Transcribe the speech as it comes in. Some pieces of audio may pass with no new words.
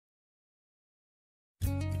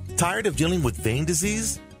Tired of dealing with vein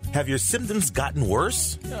disease? Have your symptoms gotten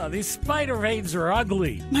worse? Oh, these spider veins are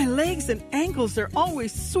ugly. My legs and ankles are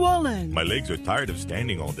always swollen. My legs are tired of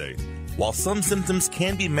standing all day. While some symptoms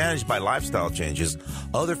can be managed by lifestyle changes,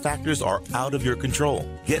 other factors are out of your control.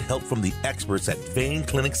 Get help from the experts at Vein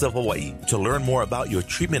Clinics of Hawaii. To learn more about your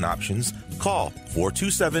treatment options, call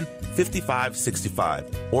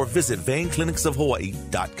 427-5565 or visit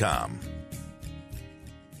veinclinicsofhawaii.com.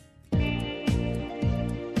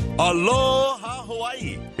 Aloha,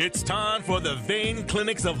 Hawaii! It's time for the Vein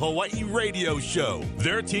Clinics of Hawaii radio show.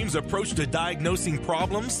 Their team's approach to diagnosing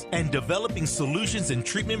problems and developing solutions and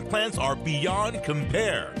treatment plans are beyond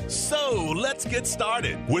compare. So let's get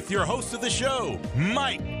started with your host of the show,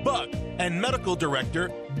 Mike Buck, and medical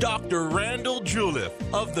director, Dr. Randall Juliff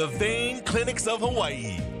of the Vein Clinics of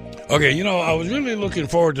Hawaii. Okay, I was really looking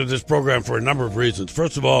forward to this program for a number of reasons.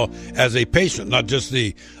 First of all, as a patient, not just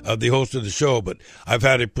the host of the show, but I've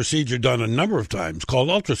had a procedure done a number of times called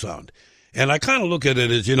ultrasound. And I kind of look at it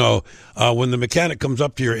as, when the mechanic comes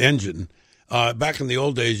up to your engine, back in the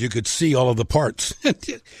old days, you could see all of the parts.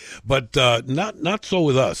 But not so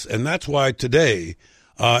with us. And that's why today,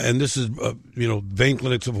 and this is, Vein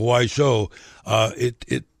Clinics of Hawaii show,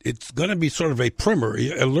 it's going to be sort of a primer,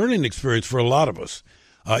 a learning experience for a lot of us.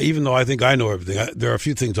 Even though I think I know everything, there are a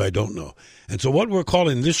few things I don't know. And so what we're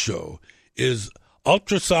calling this show is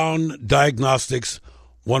Ultrasound Diagnostics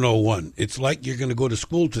 101. It's like you're going to go to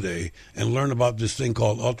school today and learn about this thing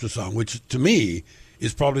called ultrasound, which to me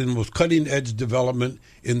is probably the most cutting-edge development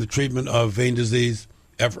in the treatment of vein disease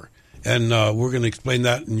ever. And we're going to explain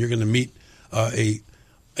that, and you're going to meet a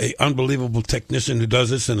unbelievable technician who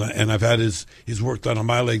does this, and I've had his work done on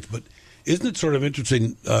my legs. But isn't it sort of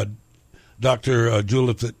interesting, Dr.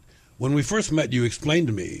 Juliff, that when we first met, you explained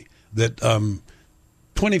to me that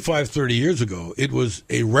 25, 30 years ago, it was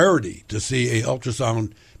a rarity to see a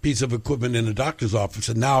ultrasound piece of equipment in a doctor's office,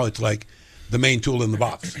 and now it's like the main tool in the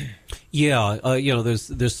box. Yeah,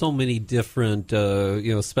 there's so many different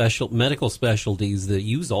special medical specialties that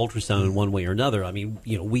use ultrasound in one way or another. I mean,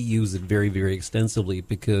 we use it very, very extensively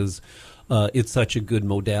because it's such a good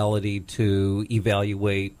modality to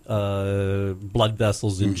evaluate blood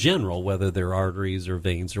vessels in general, whether they're arteries or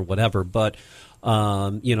veins or whatever. But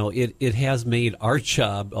it has made our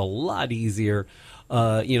job a lot easier.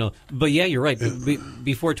 But yeah, you're right.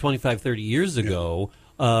 Before 25, 30 years ago,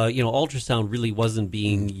 ultrasound really wasn't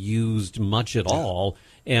being used much at all.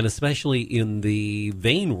 And especially in the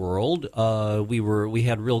vein world, we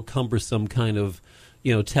had real cumbersome kind of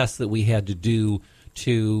tests that we had to do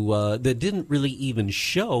that didn't really even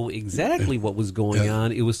show exactly what was going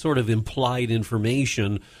on. It was sort of implied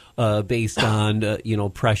information based on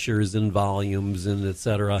pressures and volumes and et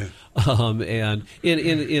cetera. And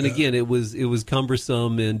again, it was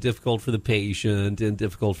cumbersome and difficult for the patient and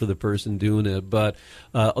difficult for the person doing it. But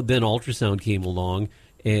then ultrasound came along.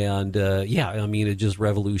 And it just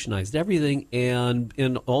revolutionized everything, and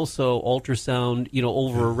also ultrasound,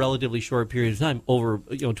 over a relatively short period of time, over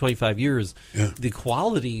 25 years, the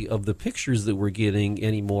quality of the pictures that we're getting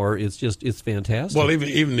anymore it's fantastic. Well,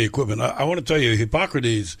 even the equipment. I want to tell you,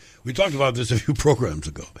 Hippocrates. We talked about this a few programs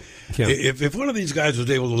ago. Yeah. If one of these guys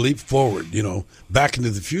was able to leap forward, back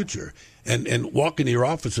into the future. And walk into your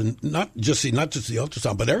office and not just the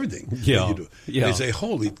ultrasound, but everything that you do. Yeah. They say,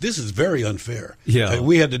 holy, this is very unfair. Yeah.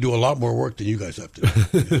 We had to do a lot more work than you guys have to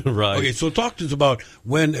do. Right. Okay, so talk to us about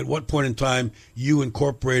at what point in time you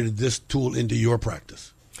incorporated this tool into your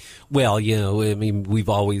practice. Well, we've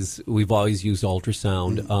always used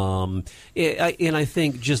ultrasound, and I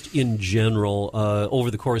think just in general,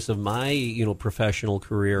 over the course of my professional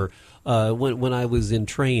career, when I was in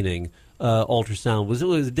training, ultrasound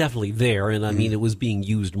was definitely there, and I mean it was being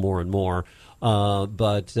used more and more.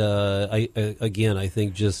 But I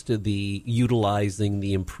think just the utilizing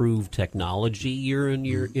the improved technology year in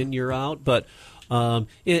year out, but.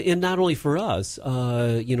 And not only for us,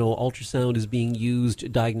 ultrasound is being used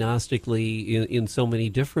diagnostically in so many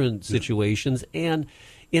different situations, and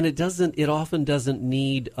it often doesn't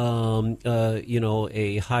need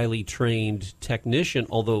a highly trained technician.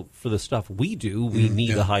 Although for the stuff we do, we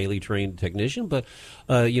need a highly trained technician. But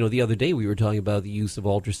the other day we were talking about the use of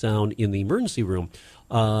ultrasound in the emergency room,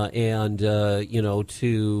 to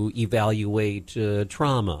evaluate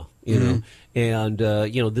trauma. This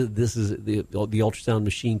is the ultrasound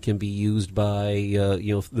machine can be used by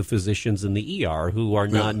the physicians in the ER who are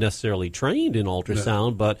not necessarily trained in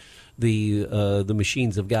ultrasound, but the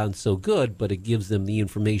machines have gotten so good, but it gives them the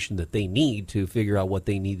information that they need to figure out what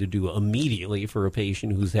they need to do immediately for a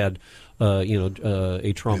patient who's had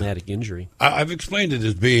a traumatic injury. I've explained it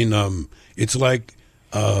as being it's like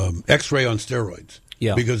X-ray on steroids.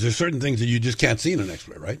 Yeah. Because there's certain things that you just can't see in an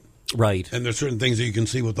X-ray, right? Right. And there's certain things that you can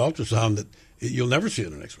see with ultrasound that you'll never see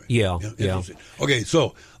in an X-ray. Yeah. Okay,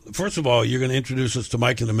 so first of all, you're going to introduce us to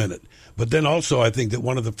Mike in a minute. But then also, I think that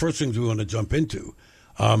one of the first things we want to jump into,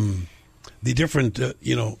 the different,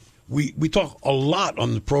 we talk a lot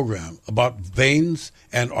on the program about veins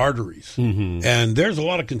and arteries. Mm-hmm. And there's a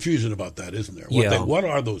lot of confusion about that, isn't there? What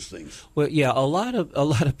are those things? Well, yeah, a lot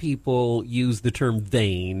of people use the term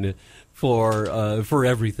vein for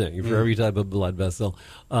everything, for every type of blood vessel.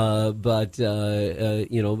 But a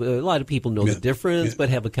lot of people know the difference, but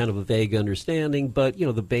have a kind of a vague understanding. But,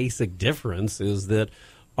 the basic difference is that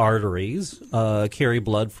arteries carry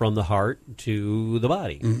blood from the heart to the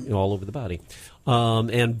body, all over the body.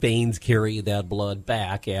 And veins carry that blood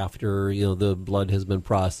back after, the blood has been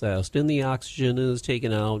processed and the oxygen is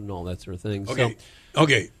taken out and all that sort of thing.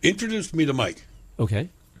 Okay. Introduce me to Mike. Okay.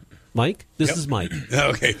 Mike? This is Mike.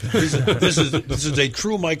 Okay. This is a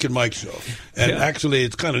true Mike and Mike show. And actually,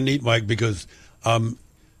 it's kind of neat, Mike, because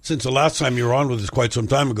since the last time you were on with us quite some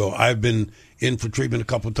time ago, I've been in for treatment a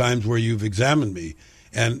couple of times where you've examined me.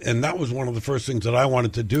 And that was one of the first things that I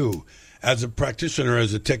wanted to do as a practitioner,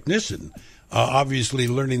 as a technician. Obviously,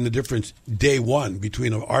 learning the difference day one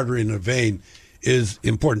between an artery and a vein is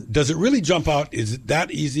important. Does it really jump out? Is it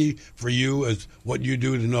that easy for you as what you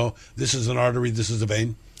do to know this is an artery, this is a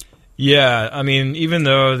vein? Yeah, I mean, even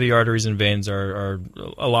though the arteries and veins are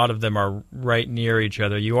a lot of them are right near each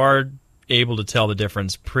other, you are able to tell the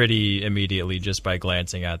difference pretty immediately just by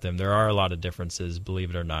glancing at them. There are a lot of differences, believe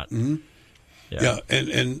it or not. Mm-hmm. Yeah,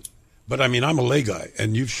 but I mean, I'm a lay guy,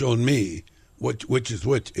 and you've shown me which is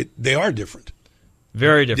which. They are different.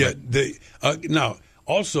 Very different. Yeah, now,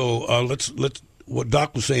 also, let's what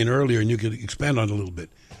Doc was saying earlier, and you could expand on it a little bit.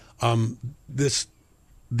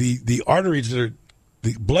 The arteries that are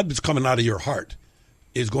the blood that's coming out of your heart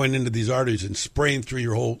is going into these arteries and spraying through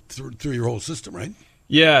your whole system, right?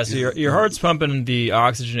 Yeah, so your heart's pumping the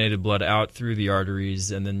oxygenated blood out through the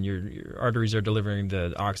arteries, and then your arteries are delivering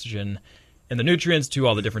the oxygen and the nutrients to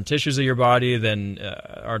all the different tissues of your body. Then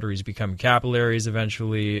arteries become capillaries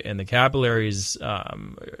eventually, and the capillaries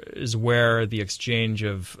is where the exchange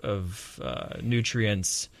of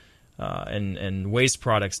nutrients and waste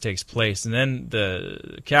products takes place. And then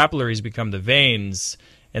the capillaries become the veins,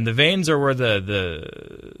 and the veins are where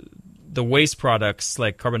the waste products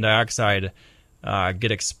like carbon dioxide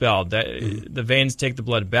get expelled. The veins take the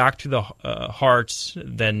blood back to the heart,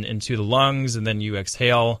 then into the lungs, and then you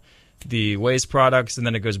exhale the waste products, and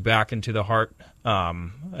then it goes back into the heart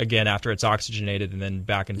again after it's oxygenated, and then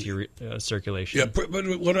back into your circulation. Yeah, but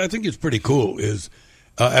what I think is pretty cool is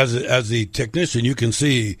as the technician, you can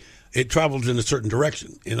see it travels in a certain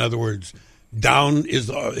direction. In other words, down is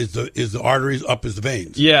the arteries, up is the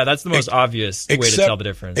veins. Yeah, that's the most obvious way to tell the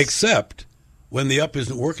difference. Except when the up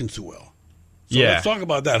isn't working so well. So let's talk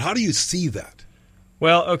about that. How do you see that?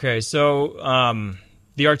 Well, okay, so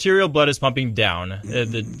the arterial blood is pumping down.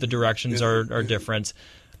 The directions are different.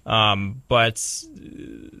 But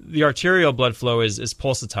the arterial blood flow is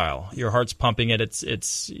pulsatile. Your heart's pumping it.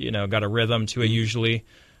 It's got a rhythm to it usually.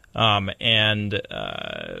 And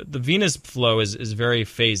the venous flow is very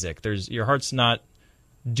phasic. Your heart's not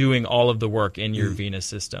doing all of the work in your venous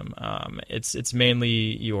system. It's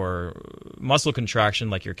mainly your muscle contraction,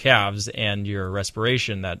 like your calves, and your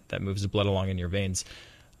respiration that moves the blood along in your veins.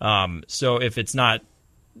 So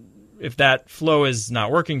if that flow is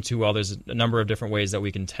not working too well, there's a number of different ways that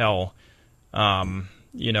we can tell.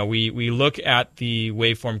 We look at the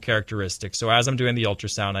waveform characteristics. So as I'm doing the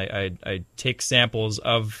ultrasound, I take samples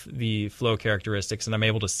of the flow characteristics, and I'm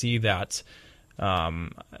able to see that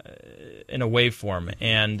in a waveform.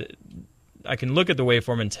 And I can look at the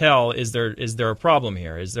waveform and tell, is there a problem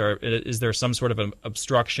here? Is there some sort of an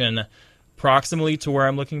obstruction proximally to where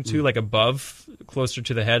I'm looking to, like above, closer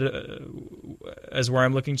to the head as where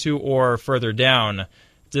I'm looking to, or further down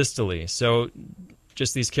distally? So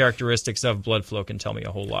just these characteristics of blood flow can tell me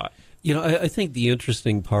a whole lot. I think the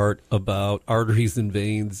interesting part about arteries and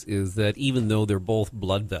veins is that even though they're both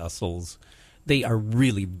blood vessels, they are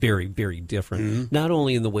really very, very different, not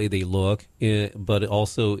only in the way they look, but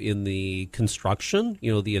also in the construction,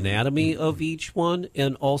 the anatomy of each one,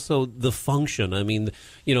 and also the function. I mean,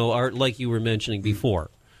 like you were mentioning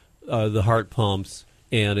before, the heart pumps,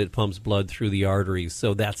 and it pumps blood through the arteries,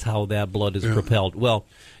 so that's how that blood is propelled. Well,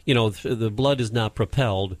 the blood is not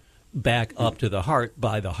propelled back up to the heart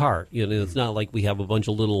by the heart. It's not like we have a bunch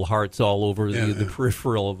of little hearts all over the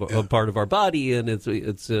peripheral of part of our body, and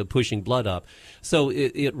it's pushing blood up. So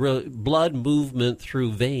blood movement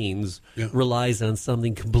through veins relies on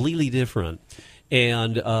something completely different.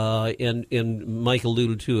 And Mike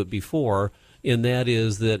alluded to it before. and that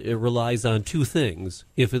is that it relies on two things.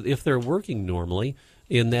 If they're working normally,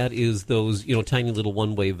 and that is those tiny little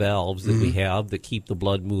one-way valves that we have that keep the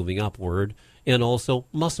blood moving upward, and also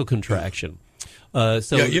muscle contraction. You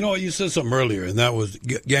said something earlier, and that was,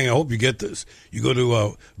 gang, I hope you get this. You go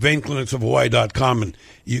to veinclinicsofhawaii.com, and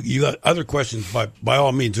you got other questions. By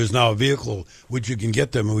all means, there's now a vehicle which you can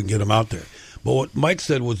get them, and we can get them out there. But what Mike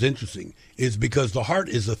said was interesting, is because the heart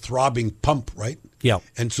is a throbbing pump, right? Yeah.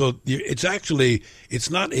 And so it's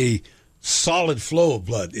not a solid flow of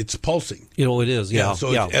blood. It's pulsing. It is, yeah.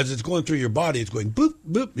 So as it's going through your body, it's going boop,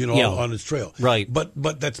 boop, on its trail. Right.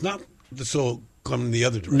 But that's not so coming in the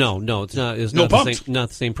other direction. No, it's not. It's no not pumps. not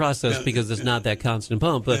the same process because it's not that constant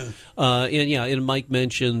pump. But and Mike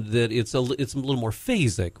mentioned that it's a little more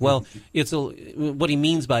phasic. Well, what he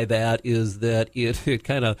means by that is that it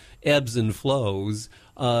kind of ebbs and flows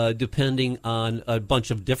depending on a bunch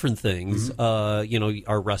of different things.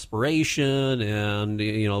 Our respiration and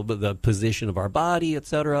the position of our body,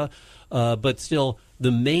 etc. But still,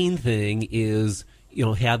 the main thing is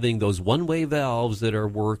having those one-way valves that are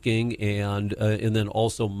working, and then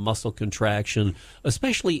also muscle contraction,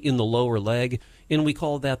 especially in the lower leg, and we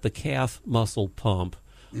call that the calf muscle pump.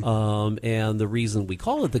 And the reason we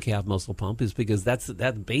call it the calf muscle pump is because that's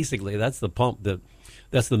the pump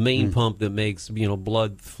that's the main pump that makes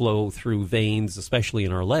blood flow through veins, especially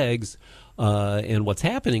in our legs. And what's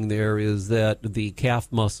happening there is that the calf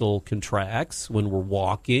muscle contracts when we're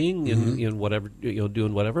walking and whatever,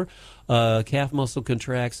 doing whatever. Calf muscle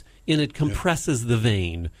contracts and it compresses the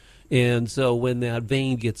vein. And so when that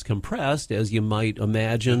vein gets compressed, as you might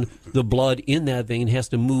imagine, the blood in that vein has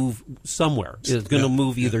to move somewhere. It's going to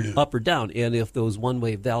move either up or down. And if those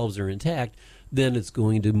one-way valves are intact, then it's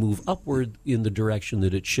going to move upward in the direction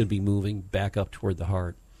that it should be moving, back up toward the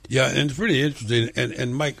heart. Yeah, and it's pretty interesting.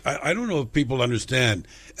 And Mike, I don't know if people understand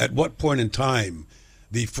at what point in time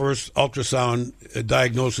the first ultrasound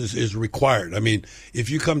diagnosis is required. I mean, if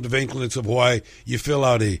you come to Vein Clinics of Hawaii, you fill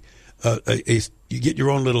out you get your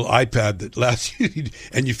own little iPad that lasts you,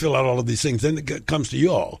 and you fill out all of these things. Then it comes to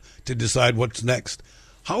you all to decide what's next.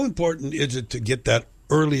 How important is it to get that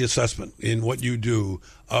early assessment in what you do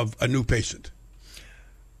of a new patient?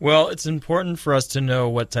 Well, it's important for us to know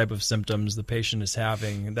what type of symptoms the patient is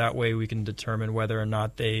having. That way we can determine whether or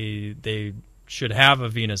not they should have a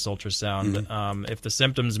venous ultrasound. If the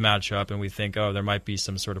symptoms match up and we think, there might be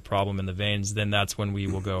some sort of problem in the veins, then that's when we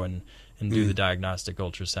will go and do the diagnostic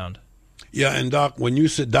ultrasound. Yeah, and Doc, when you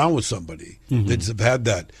sit down with somebody that's had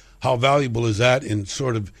that, how valuable is that in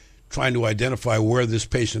sort of trying to identify where this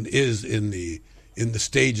patient is in the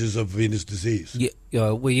stages of venous disease?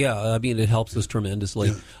 I mean, it helps us tremendously.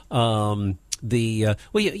 Yeah.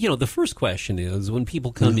 The first question is when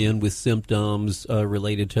people come in with symptoms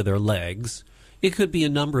related to their legs, it could be a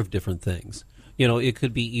number of different things. It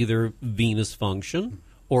could be either venous function,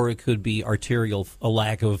 or it could be a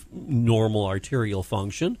lack of normal arterial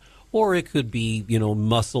function, or it could be,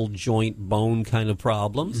 muscle, joint, bone kind of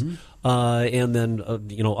problems, and then,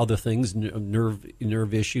 other things,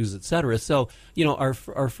 nerve issues, et cetera. So,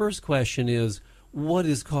 our first question is, what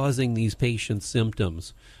is causing these patients'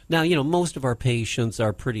 symptoms? Now, most of our patients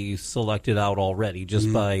are pretty selected out already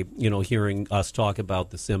just by, hearing us talk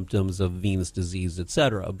about the symptoms of venous disease, et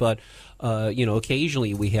cetera. But,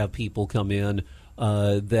 occasionally we have people come in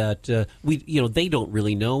that they don't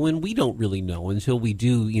really know, and we don't really know until we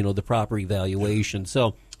do, the proper evaluation.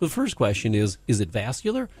 So the first question is it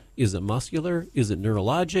vascular? Is it muscular? Is it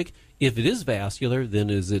neurologic? If it is vascular, then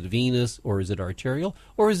is it venous, or is it arterial,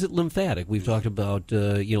 or is it lymphatic? We've talked about,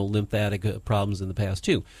 lymphatic problems in the past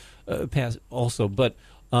too, also. But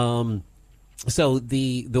so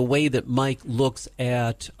the way that Mike looks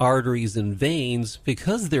at arteries and veins,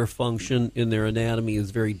 because their function in their anatomy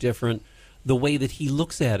is very different, the way that he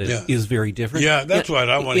looks at it is very different. Yeah, that's right.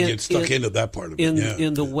 I want to get stuck into that part of it.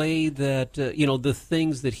 In the way that, the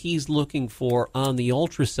things that he's looking for on the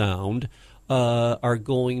ultrasound are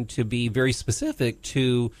going to be very specific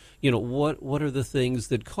to, what are the things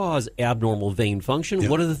that cause abnormal vein function?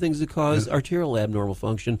 What are the things that cause arterial abnormal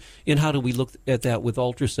function? And how do we look at that with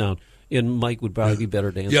ultrasound? And Mike would probably be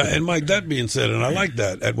better to answer that. And Mike, that being said, and I like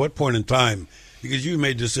that, at what point in time, because you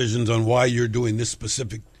made decisions on why you're doing this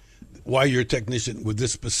specific, why you're a technician with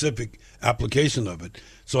this specific application of it.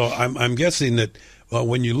 So I'm guessing that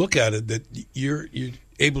when you look at it, that you're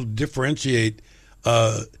able to differentiate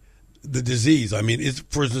the disease. I mean,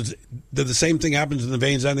 for instance, the same thing happens in the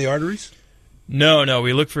veins and the arteries? No,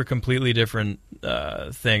 we look for completely different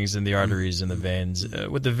things in the arteries and the veins.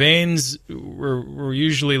 With the veins, we're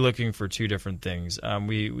usually looking for two different things.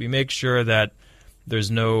 We make sure that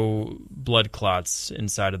There's no blood clots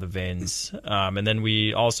inside of the veins. And then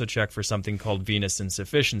we also check for something called venous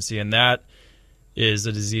insufficiency, and that is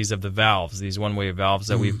a disease of the valves, these one-way valves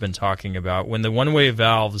that we've been talking about. When the one-way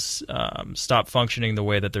valves stop functioning the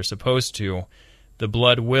way that they're supposed to, the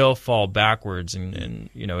blood will fall backwards, and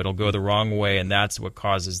it'll go the wrong way, and that's what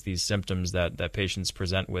causes these symptoms that patients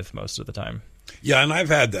present with most of the time. Yeah, and I've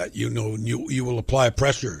had that. You will apply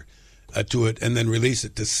pressure to it and then release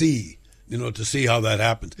it to see how that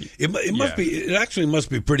happens. It actually must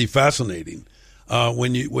be pretty fascinating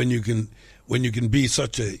when you can be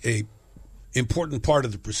such a important part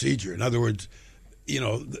of the procedure. In other words,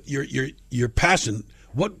 your passion.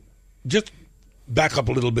 Just back up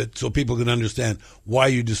a little bit so people can understand why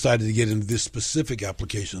you decided to get into this specific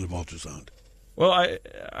application of ultrasound. Well,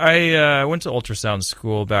 I went to ultrasound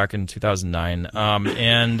school back in 2009,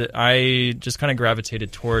 and I just kind of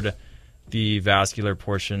gravitated toward the vascular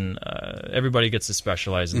portion. Everybody gets to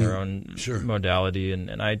specialize in their own modality,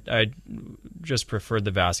 and I just preferred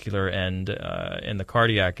the vascular end and the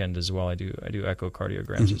cardiac end as well. I do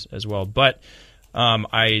echocardiograms as well. But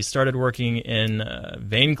I started working in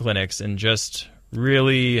vein clinics and just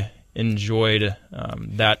really enjoyed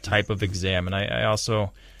that type of exam, and I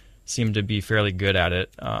also seem to be fairly good at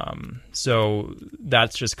it. So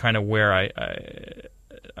that's just kind of where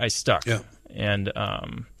I stuck. Yeah. And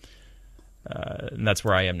that's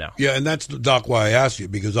where I am now. Yeah, and that's, Doc, why I asked you,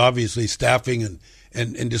 because obviously staffing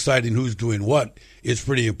and deciding who's doing what is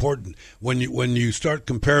pretty important. When you start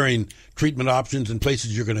comparing treatment options and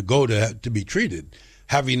places you're going to go to be treated,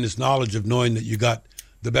 having this knowledge of knowing that you got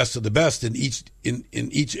the best of the best in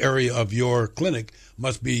each area of your clinic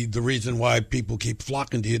must be the reason why people keep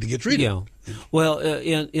flocking to you to get treated. Yeah. Well,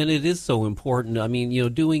 and it is so important. I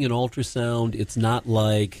mean, doing an ultrasound, it's not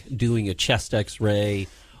like doing a chest X-ray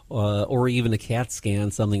or even a CAT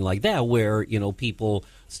scan, something like that, where people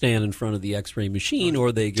stand in front of the X-ray machine,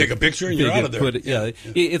 or they take a picture and you're out of there.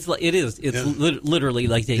 It's literally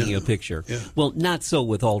like taking a picture. Yeah. Well, not so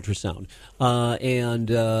with ultrasound. And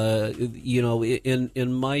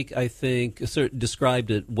Mike, I think,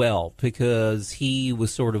 described it well, because he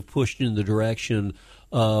was sort of pushed in the direction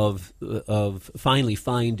of finally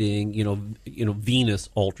finding venous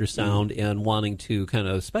ultrasound and wanting to kind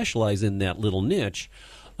of specialize in that little niche.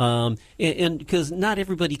 And because not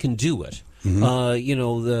everybody can do it. You go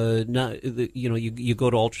to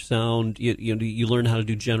ultrasound, you learn how to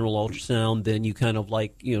do general ultrasound, then you kind of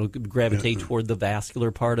gravitate toward the vascular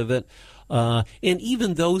part of it. And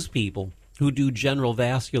even those people who do general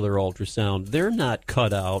vascular ultrasound, they're not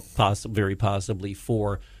cut out very possibly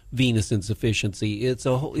for venous insufficiency. It's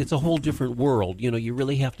a whole different world. You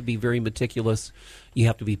really have to be very meticulous. You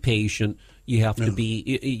have to be patient. You have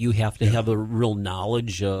to have a real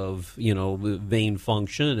knowledge of vein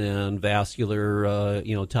function and vascular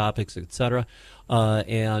topics, etc.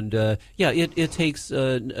 It takes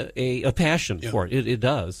a passion for it. It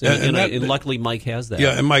does, and luckily Mike has that.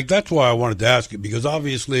 Yeah, and Mike, that's why I wanted to ask you, because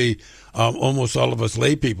obviously almost all of us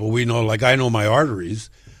lay people, we know, like I know my arteries.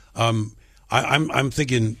 I'm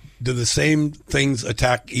thinking, do the same things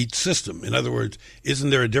attack each system? In other words, isn't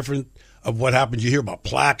there a difference of what happens? You hear about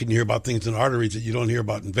plaque and you hear about things in arteries that you don't hear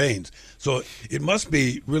about in veins. So it must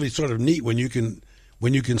be really sort of neat when you can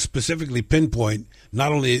specifically pinpoint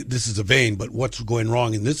not only this is a vein, but what's going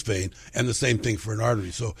wrong in this vein, and the same thing for an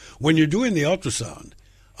artery. So when you're doing the ultrasound,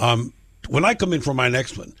 when I come in for my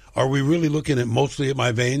next one, are we really looking at mostly at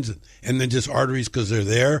my veins and then just arteries because they're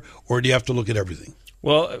there, or do you have to look at everything?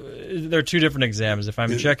 Well, there are two different exams. If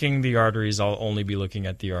I'm checking the arteries, I'll only be looking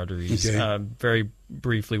at the arteries. Okay. Very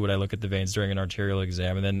briefly would I look at the veins during an arterial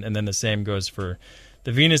exam, and then the same goes for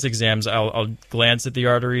the venous exams. I'll glance at the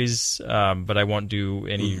arteries, but I won't do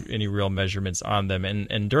any real measurements on them.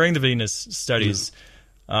 And during the venous studies,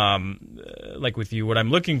 like with you, what I'm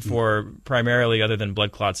looking for primarily, other than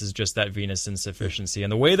blood clots, is just that venous insufficiency.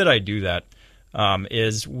 And the way that I do that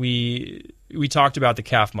is we talked about the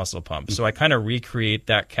calf muscle pump. So I kind of recreate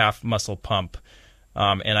that calf muscle pump,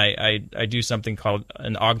 and I do something called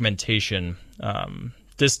an augmentation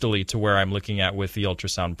distally to where I'm looking at with the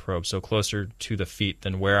ultrasound probe, so closer to the feet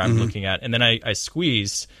than where I'm looking at. And then I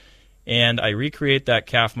squeeze, and I recreate that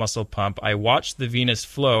calf muscle pump. I watch the venous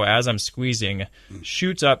flow as I'm squeezing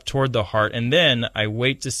shoot up toward the heart, and then I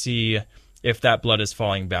wait to see if that blood is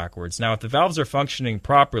falling backwards. Now, if the valves are functioning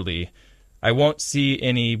properly, I won't see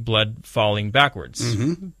any blood falling backwards.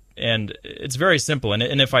 And it's very simple.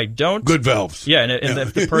 And if I don't... Good valves. Yeah, and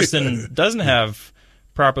if the person doesn't have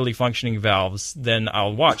properly functioning valves, then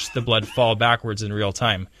I'll watch the blood fall backwards in real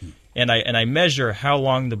time. And I measure how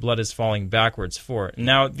long the blood is falling backwards for.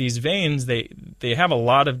 Now, these veins, they have a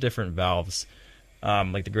lot of different valves.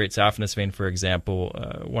 like the great saphenous vein, for example,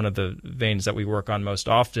 one of the veins that we work on most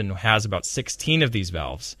often has about 16 of these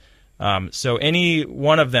valves. So any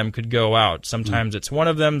one of them could go out. Sometimes it's one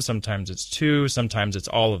of them, sometimes it's two, sometimes it's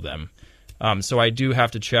all of them. So I do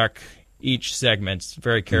have to check each segment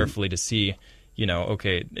very carefully to see,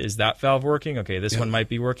 okay, is that valve working? Okay, this one might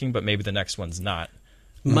be working, but maybe the next one's not.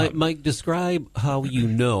 Mike, describe how you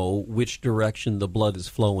know which direction the blood is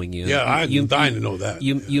flowing in. Yeah, I'm dying to know that.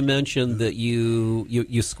 You mentioned that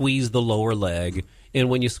you squeeze the lower leg, and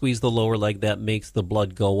when you squeeze the lower leg, that makes the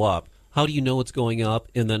blood go up. How do you know it's going up,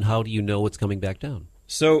 and then how do you know it's coming back down?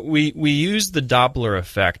 So we use the Doppler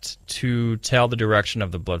effect to tell the direction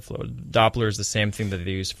of the blood flow. Doppler is the same thing that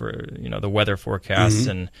they use for the weather forecasts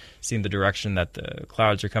and seeing the direction that the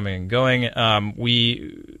clouds are coming and going.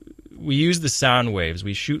 We use the sound waves.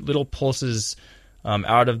 We shoot little pulses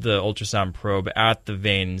out of the ultrasound probe at the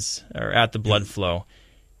veins or at the blood flow,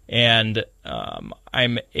 and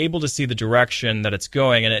I'm able to see the direction that it's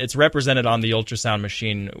going, and it's represented on the ultrasound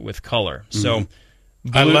machine with color. So.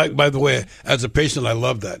 By the way, as a patient, I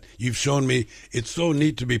love that. You've shown me it's so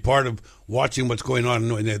neat to be part of watching what's going on.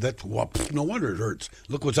 No wonder it hurts.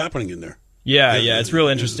 Look what's happening in there. Yeah, it's real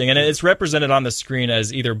interesting. And it's represented on the screen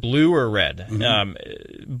as either blue or red.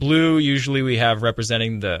 Blue, usually we have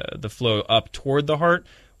representing the flow up toward the heart,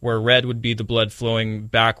 where red would be the blood flowing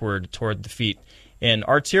backward toward the feet. And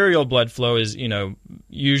arterial blood flow is,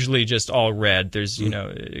 usually just all red. There's,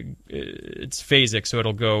 it's phasic, so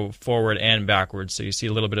it'll go forward and backwards. So you see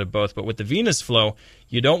a little bit of both. But with the venous flow,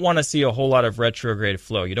 you don't want to see a whole lot of retrograde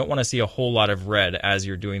flow. You don't want to see a whole lot of red as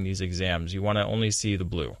you're doing these exams. You want to only see the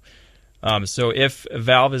blue. So if a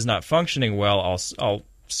valve is not functioning well, I'll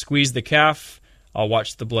squeeze the calf. I'll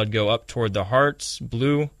watch the blood go up toward the heart,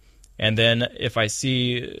 blue. And then if I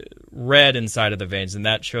see red inside of the veins, then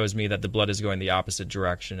that shows me that the blood is going the opposite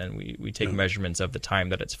direction, and we take measurements of the time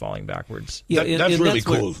that it's falling backwards. Yeah, that's really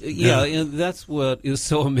cool. And that's what is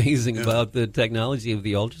so amazing about the technology of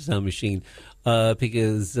the ultrasound machine,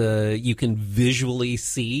 because you can visually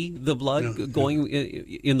see the blood going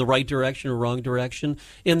in the right direction or wrong direction.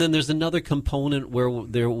 And then there's another component where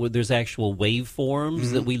there's actual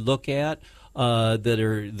waveforms that we look at.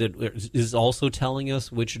 That is also telling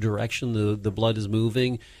us which direction the blood is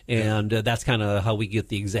moving, and that's kind of how we get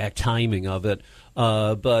the exact timing of it.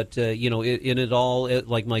 But it all,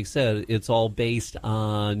 like Mike said, it's all based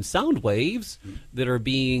on sound waves that are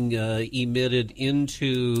being emitted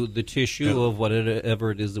into the tissue of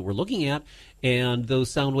whatever it is that we're looking at. And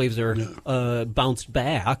those sound waves are bounced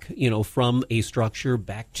back, from a structure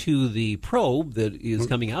back to the probe that is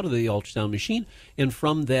coming out of the ultrasound machine. And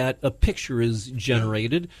from that, a picture is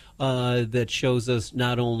generated that shows us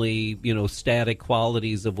not only, static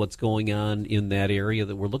qualities of what's going on in that area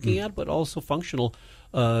that we're looking at, but also functional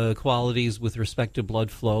qualities with respect to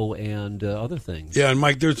blood flow and other things. Yeah, and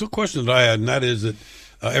Mike, there's a question that I had, and that is that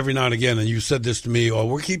every now and again, and you said this to me,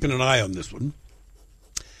 we're keeping an eye on this one.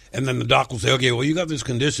 And then the doc will say, okay, well, you got this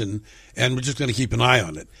condition, and we're just going to keep an eye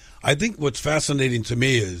on it. I think what's fascinating to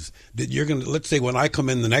me is that you're going to, let's say when I come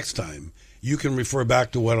in the next time, you can refer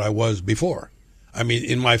back to what I was before. I mean,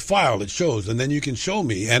 in my file, it shows, and then you can show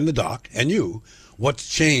me and the doc and you what's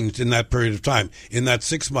changed in that period of time. In that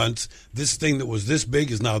 6 months, this thing that was this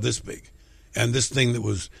big is now this big. And this thing that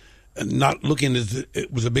was not looking as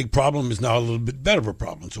it was a big problem is now a little bit better of a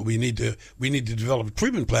problem. So we need to develop a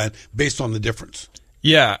treatment plan based on the difference.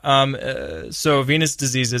 Yeah, so venous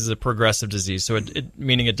disease is a progressive disease, so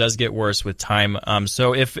meaning it does get worse with time.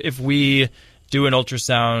 So if we do an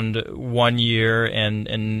ultrasound 1 year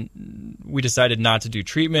and we decided not to do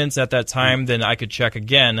treatments at that time, then I could check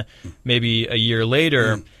again maybe a year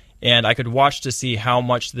later, and I could watch to see how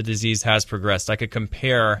much the disease has progressed. I could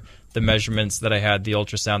compare the measurements that I had, the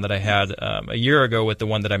ultrasound that I had a year ago with the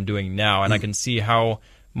one that I'm doing now, and I can see how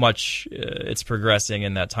much it's progressing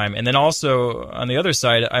in that time. And then also on the other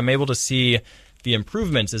side, I'm able to see the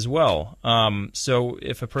improvements as well. So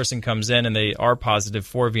if a person comes in and they are positive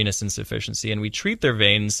for venous insufficiency and we treat their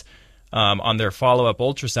veins on their follow-up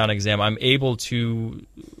ultrasound exam, I'm able to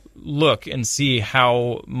look and see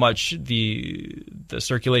how much the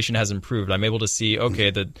circulation has improved. I'm able to see, okay,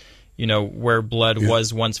 where blood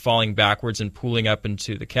was once falling backwards and pooling up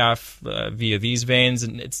into the calf via these veins,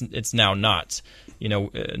 and it's now not.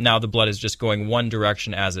 Now the blood is just going one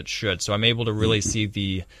direction as it should. So I'm able to really see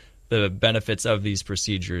the benefits of these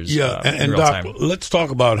procedures. And in real Doc, time. let's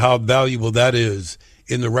talk about how valuable that is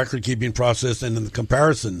in the record-keeping process and in the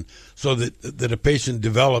comparison, so that a patient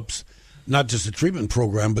develops not just a treatment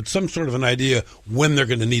program, but some sort of an idea when they're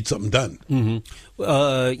going to need something done. Mm-hmm.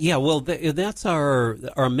 Yeah, well, that's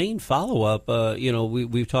our main follow-up.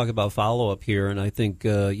 We've talked about follow-up here, and I think,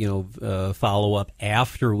 follow-up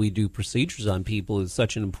after we do procedures on people is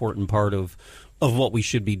such an important part of what we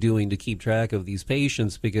should be doing to keep track of these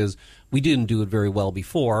patients, because we didn't do it very well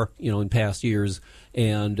before, in past years,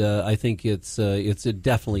 and I think it's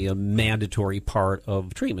definitely a mandatory part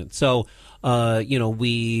of treatment. So, we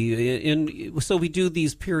do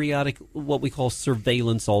these periodic, what we call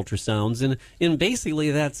surveillance ultrasounds, and basically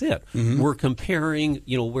that's it. Mm-hmm. We're comparing,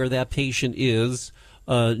 where that patient is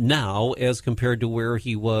now as compared to where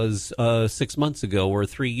he was 6 months ago or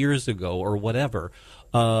 3 years ago or whatever.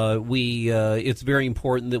 It's very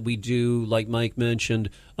important that we do, like Mike mentioned,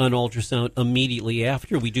 an ultrasound immediately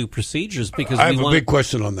after we do procedures, because I have a big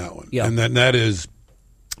question on that one. Yeah. And that is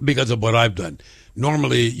because of what I've done.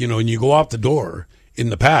 Normally, when you go out the door, in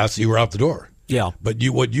the past, you were out the door. Yeah. But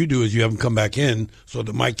what you do is you have them come back in so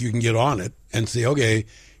that, Mike, you can get on it and say, okay,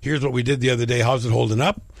 here's what we did the other day. How's it holding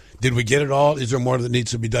up? Did we get it all? Is there more that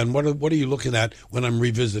needs to be done? What are you looking at when I'm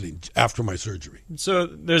revisiting after my surgery? So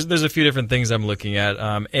there's a few different things I'm looking at.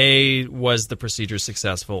 A, was the procedure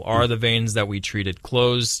successful? Are the veins that we treated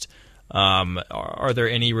closed? Are there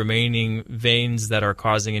any remaining veins that are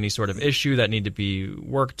causing any sort of issue that need to be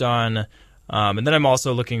worked on? And then I'm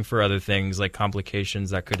also looking for other things like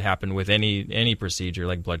complications that could happen with any procedure,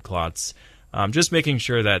 like blood clots. Just making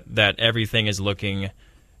sure that everything is looking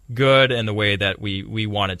good and the way that we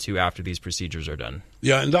want it to after these procedures are done.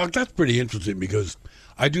 Yeah, and Doc, that's pretty interesting, because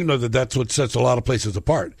I do know that that's what sets a lot of places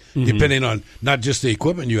apart, depending on not just the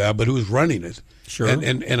equipment you have, but who's running it. Sure.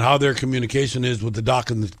 And how their communication is with the doc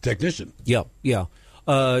and the technician. Yeah.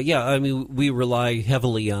 I mean, we rely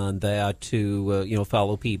heavily on that to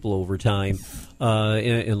follow people over time,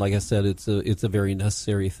 and like I said, it's a very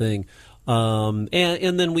necessary thing. And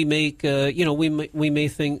then we make we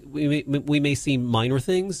may see minor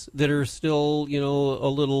things that are still a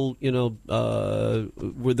little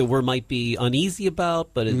where might be uneasy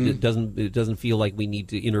about, but it doesn't feel like we need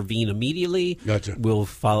to intervene immediately. Gotcha. We'll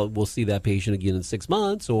see that patient again in 6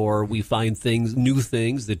 months, or we find new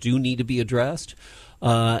things that do need to be addressed.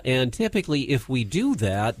 And typically, if we do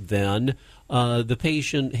that, then the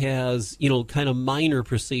patient has, kind of minor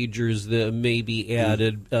procedures that may be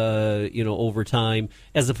added, over time,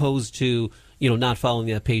 as opposed to, not following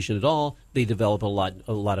that patient at all. They develop a lot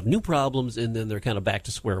of new problems, and then they're kind of back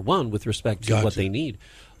to square one with respect to what they need.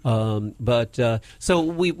 So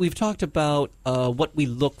we've talked about what we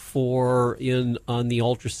look for on the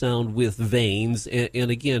ultrasound with veins, and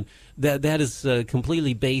again, that is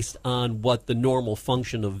completely based on what the normal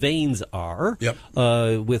function of veins are. Yep.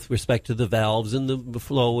 With respect to the valves and the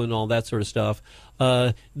flow and all that sort of stuff.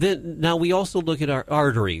 Then now we also look at our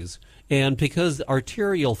arteries. And because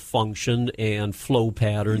arterial function and flow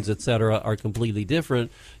patterns, et cetera, are completely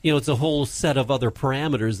different, it's a whole set of other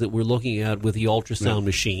parameters that we're looking at with the ultrasound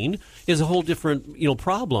machine. Is a whole different,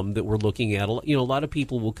 problem that we're looking at. A lot of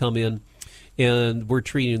people will come in and we're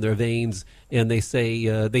treating their veins, and they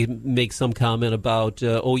say they make some comment about,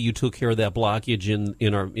 you took care of that blockage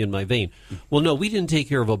in my vein. Well, no, we didn't take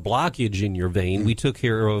care of a blockage in your vein. We took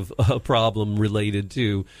care of a problem related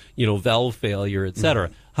to valve failure, et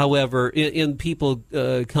cetera. However, and people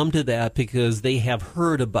come to that because they have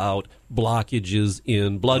heard about blockages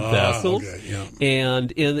in blood vessels,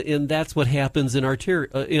 and that's what happens in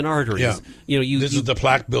arteries. Yeah. This is the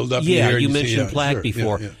plaque buildup. Yeah, you mentioned plaque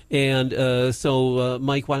before, and so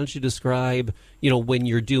Mike, why don't you describe, when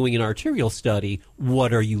you're doing an arterial study,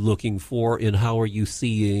 what are you looking for, and how are you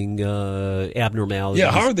seeing abnormalities?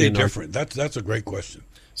 Yeah, how are they different? That's a great question.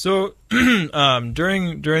 So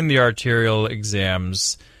during the arterial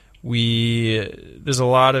exams, there's a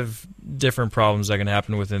lot of different problems that can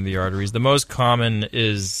happen within the arteries. The most common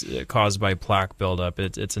is caused by plaque buildup.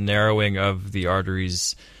 It's a narrowing of the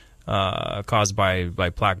arteries caused by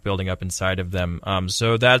plaque building up inside of them.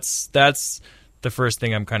 So that's the first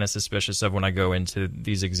thing I'm kind of suspicious of when I go into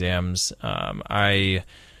these exams. I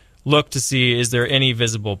look to see, is there any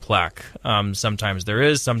visible plaque? Sometimes there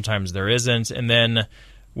is, sometimes there isn't, and then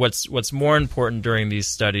what's more important during these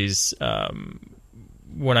studies,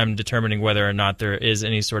 when I'm determining whether or not there is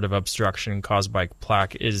any sort of obstruction caused by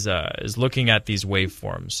plaque, is looking at these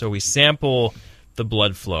waveforms. So we sample the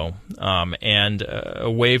blood flow, and a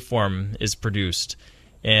waveform is produced,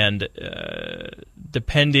 and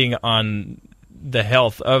depending on the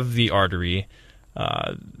health of the artery,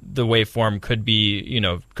 the waveform could be,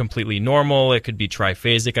 completely normal. It could be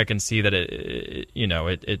triphasic. I can see that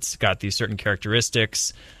it's got these certain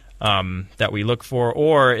characteristics that we look for,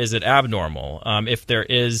 or is it abnormal? If there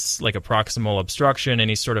is like a proximal obstruction,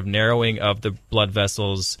 any sort of narrowing of the blood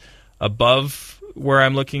vessels above where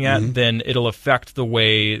I'm looking at, then it'll affect the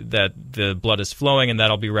way that the blood is flowing, and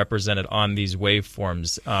that'll be represented on these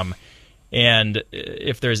waveforms. And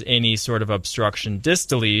if there's any sort of obstruction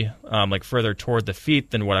distally, like further toward the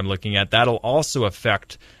feet than what I'm looking at, that'll also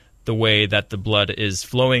affect the way that the blood is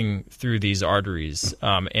flowing through these arteries.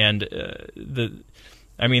 The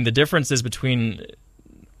differences between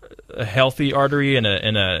a healthy artery and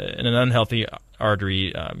an unhealthy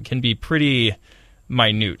artery can be pretty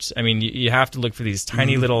minute. I mean, you have to look for these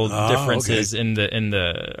tiny little differences in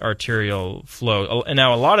the arterial flow. And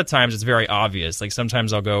now a lot of times it's very obvious. Like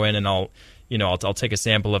sometimes I'll go in and I'll take a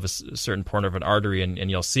sample of a certain part of an artery, and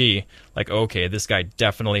you'll see like, okay, this guy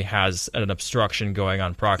definitely has an obstruction going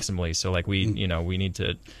on proximally. So like we need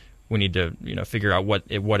to figure out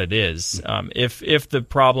what it is. If the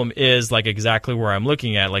problem is like exactly where I'm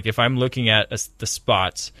looking at, like if I'm looking at the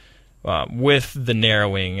spot with the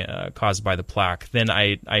narrowing caused by the plaque, then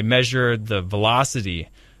I measure the velocity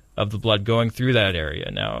of the blood going through that area.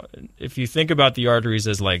 Now, if you think about the arteries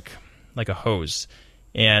as like a hose,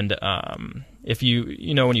 and if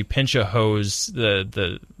when you pinch a hose,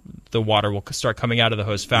 the water will start coming out of the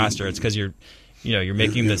hose faster. It's because you're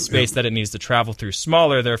making the space that it needs to travel through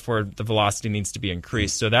smaller, therefore the velocity needs to be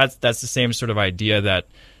increased. So that's the same sort of idea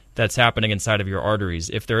that's happening inside of your arteries.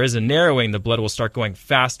 If there is a narrowing, the blood will start going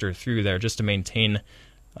faster through there just to maintain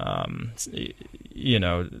the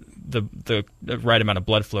right amount of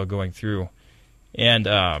blood flow going through.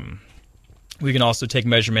 And we can also take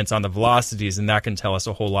measurements on the velocities, and that can tell us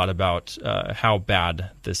a whole lot about how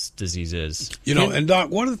bad this disease is. And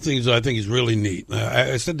Doc, one of the things that I think is really neat,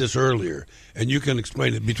 I said this earlier, and you can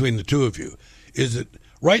explain it between the two of you, is that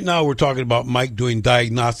right now we're talking about Mike doing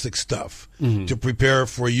diagnostic stuff to prepare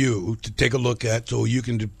for you to take a look at so you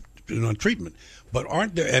can do treatment. But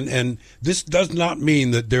aren't there, and this does not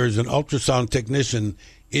mean that there's an ultrasound technician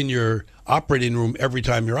in your operating room every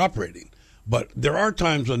time you're operating. But there are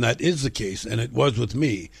times when that is the case, and it was with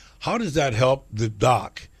me. How does that help the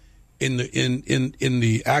doc in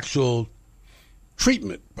the actual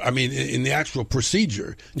treatment? I mean, in the actual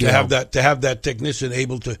procedure to have that technician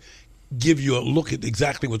able to give you a look at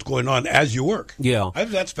exactly what's going on as you work. Yeah,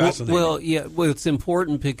 that's fascinating. Well, it's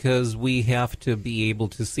important because we have to be able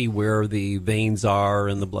to see where the veins are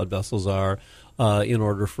and the blood vessels are in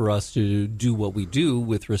order for us to do what we do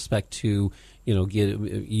with respect to.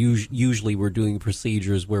 Usually we're doing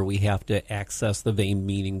procedures where we have to access the vein,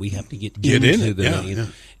 meaning we have to get into the vein,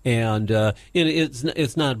 and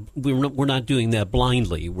it's not we're not doing that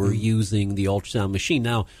blindly. We're using the ultrasound machine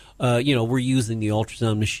now. We're using the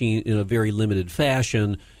ultrasound machine in a very limited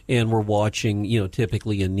fashion, and we're watching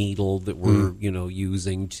typically a needle that we're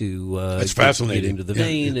using to get into the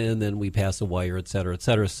vein, and then we pass a wire, et cetera, et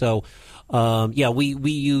cetera. So.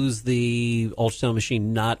 We use the ultrasound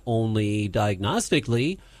machine not only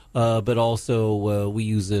diagnostically, but also we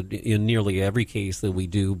use it in nearly every case that we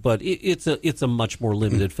do. But it's a much more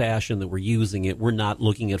limited fashion that we're using it. We're not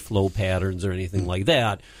looking at flow patterns or anything like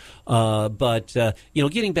that. But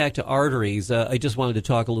getting back to arteries, I just wanted to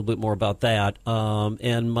talk a little bit more about that.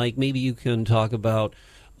 And Mike, maybe you can talk about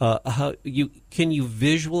how can you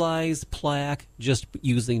visualize plaque just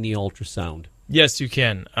using the ultrasound? Yes, you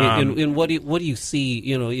can. And what do you see?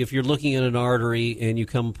 If you're looking at an artery and you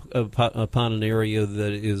come upon an area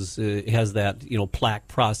that has that plaque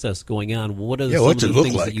process going on, what are some of the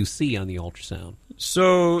things that you see on the ultrasound?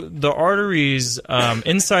 So the arteries,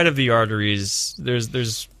 inside of the arteries,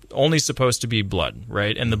 there's only supposed to be blood,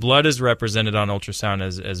 right? And the blood is represented on ultrasound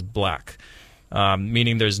as black,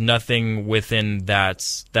 meaning there's nothing within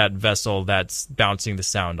that vessel that's bouncing the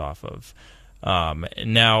sound off of.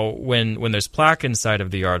 Now, when there's plaque inside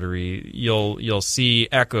of the artery, you'll see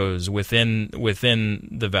echoes within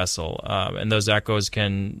the vessel, and those echoes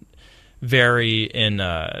can vary in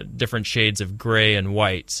different shades of gray and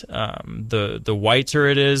white. The whiter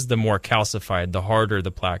it is, the more calcified, the harder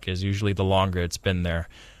the plaque is. Usually, the longer it's been there.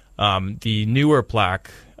 The newer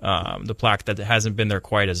plaque, the plaque that hasn't been there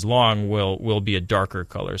quite as long, will be a darker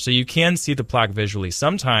color. So you can see the plaque visually.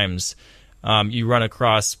 Sometimes. You run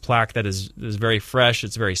across plaque that is very fresh.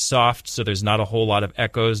 It's very soft, so there's not a whole lot of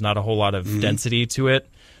echoes, not a whole lot of density to it.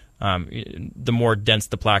 The more dense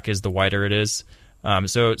the plaque is, the whiter it is.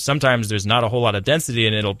 So sometimes there's not a whole lot of density,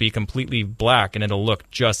 and it'll be completely black, and it'll look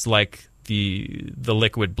just like the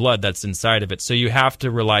liquid blood that's inside of it. So you have to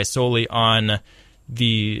rely solely on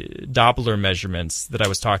the Doppler measurements that I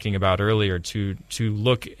was talking about earlier to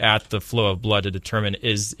look at the flow of blood to determine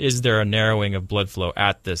is there a narrowing of blood flow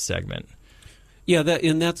at this segment. Yeah,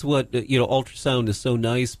 that's what ultrasound is so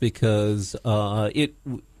nice because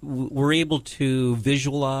we're able to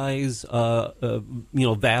visualize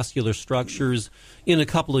vascular structures in a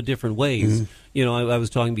couple of different ways. I was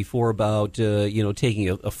talking before about taking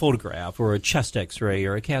a photograph or a chest X-ray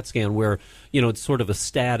or a CAT scan where it's sort of a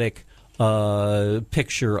static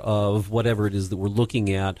picture of whatever it is that we're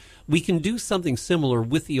looking at. We can do something similar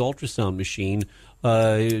with the ultrasound machine.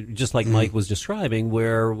 Just like Mike was describing,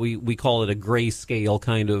 where we call it a grayscale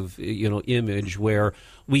kind of image, where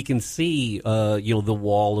we can see the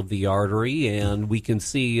wall of the artery, and we can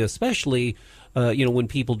see, especially when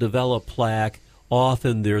people develop plaque,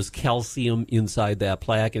 often there's calcium inside that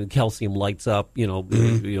plaque, and calcium lights up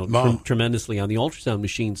tremendously on the ultrasound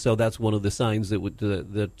machine. So that's one of the signs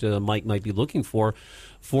that Mike might be looking for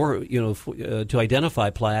to identify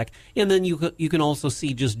plaque. And then you can also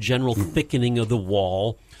see just general thickening of the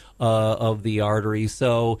wall of the artery.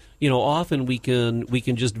 So often we can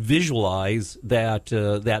just visualize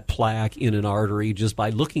that plaque in an artery just by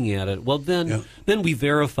looking at it. Well, then we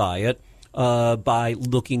verify it by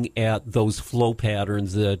looking at those flow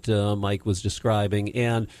patterns that Mike was describing.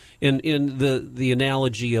 And in the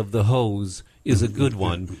analogy of the hose is a good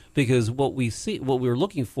one, because what we're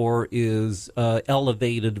looking for is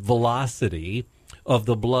elevated velocity of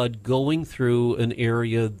the blood going through an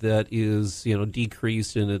area that is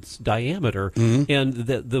decreased in its diameter, and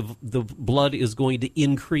that the blood is going to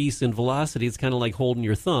increase in velocity. It's kind of like holding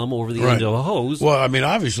your thumb over the end of a hose. Well, I mean,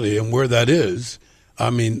 obviously, and where that is,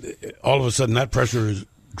 I mean, all of a sudden that pressure is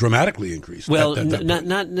dramatically increased. Well, not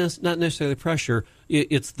necessarily pressure.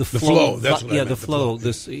 It's the flow. That's what I meant, the flow.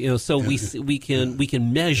 So we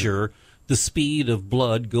can measure the speed of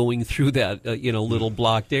blood going through that little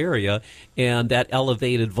blocked area, and that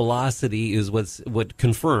elevated velocity is what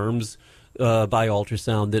confirms by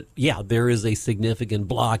ultrasound that there is a significant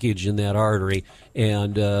blockage in that artery,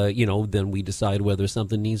 and then we decide whether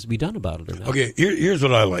something needs to be done about it or not. Okay, here's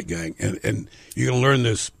what I like, gang, and you're gonna learn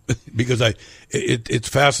this because it's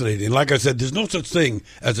fascinating. Like I said, there's no such thing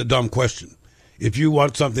as a dumb question. If you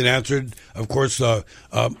want something answered, of course,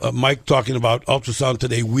 Mike talking about ultrasound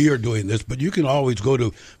today, we are doing this, but you can always go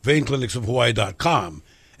to veinclinicsofhawaii.com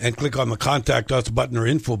and click on the Contact Us button or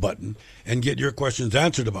Info button and get your questions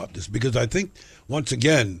answered about this. Because I think, once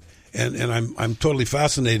again, and I'm totally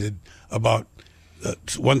fascinated about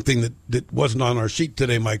one thing that wasn't on our sheet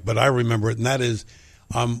today, Mike, but I remember it, and that is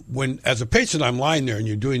when, as a patient, I'm lying there and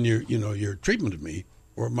you're doing your treatment of me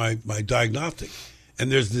or my diagnostic,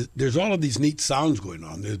 and there's all of these neat sounds going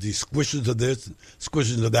on. There's these squishes of this, and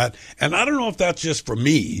squishes of that, and I don't know if that's just for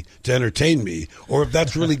me to entertain me or if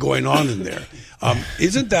that's really going on in there.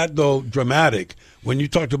 Isn't that though dramatic when you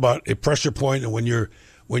talked about a pressure point and when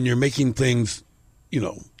you're making things,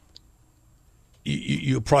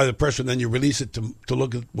 you apply the pressure and then you release it to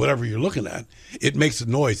look at whatever you're looking at. It makes a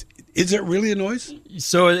noise. Is it really a noise?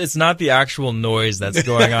 So it's not the actual noise that's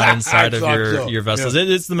going on inside of your vessels. Yeah.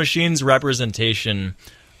 It's the machine's representation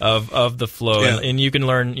of the flow, and you can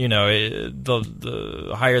learn.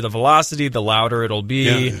 The higher the velocity, the louder it'll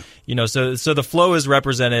be. So the flow is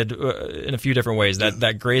represented in a few different ways.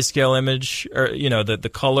 That grayscale image, or the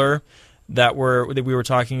color that we were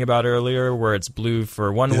talking about earlier, where it's blue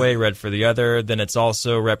for one way, red for the other. Then it's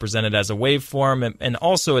also represented as a waveform, and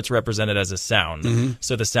also it's represented as a sound.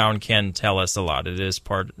 So the sound can tell us a lot. It is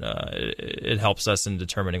part. It helps us in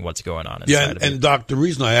determining what's going on inside of it. And Doc, the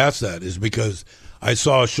reason I asked that is because I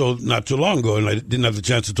saw a show not too long ago, and I didn't have the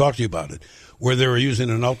chance to talk to you about it, where they were using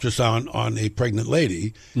an ultrasound on a pregnant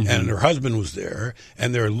lady, and her husband was there,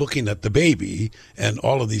 and they're looking at the baby and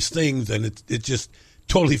all of these things, and it's just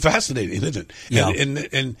totally fascinating, isn't it? Yeah.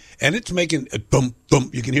 And it's making a thump,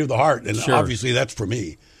 thump. You can hear the heart, and obviously that's for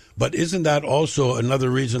me. But isn't that also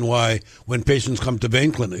another reason why when patients come to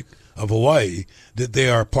Vein Clinic of Hawaii, that they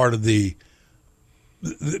are part of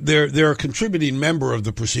they're a contributing member of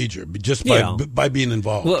the procedure just by being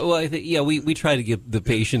involved. Well, I think we try to get the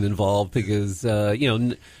patient involved because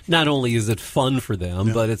not only is it fun for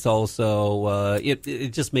them, but it's also it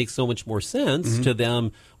just makes so much more sense to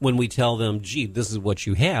them when we tell them, gee, this is what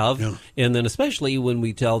you have, and then especially when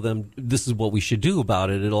we tell them this is what we should do about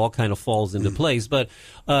it, it all kind of falls into place. But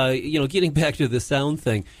getting back to the sound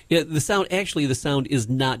thing, the sound is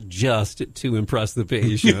not just to impress the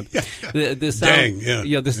patient. The sound,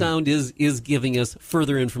 the sound is giving us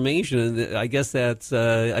further information, and I guess that's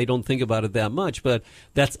I don't think about it that much, but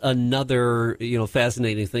that's another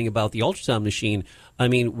fascinating thing about the ultrasound machine. I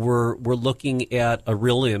mean, we're looking at a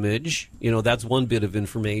real image. That's one bit of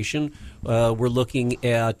information. We're looking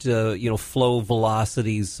at flow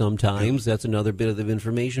velocities sometimes. That's another bit of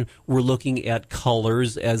information. We're looking at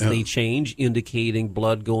colors as they change, indicating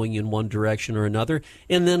blood going in one direction or another.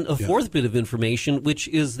 And then a fourth bit of information, which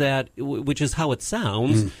is how it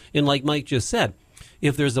sounds. And like Mike just said,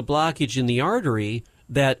 if there's a blockage in the artery,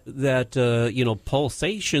 that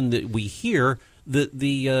pulsation that we hear, the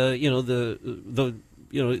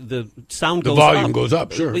sound goes up. The volume goes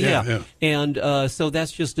up, sure. Yeah. And so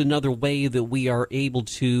that's just another way that we are able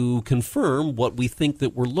to confirm what we think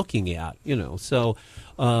that we're looking at. So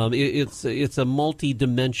it's a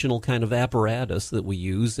multi-dimensional kind of apparatus that we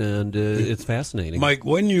use, and it's fascinating. Mike,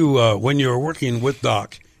 when you're working with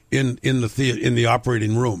Doc in the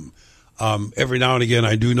operating room, every now and again,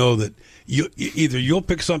 I do know that either you'll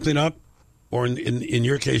pick something up, or in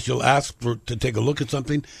your case, you'll ask to take a look at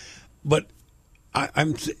something, but I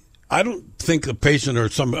don't think a patient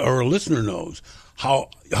or a listener knows how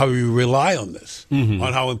you rely on this,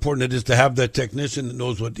 on how important it is to have that technician that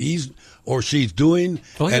knows what he's or she's doing,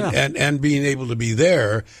 and being able to be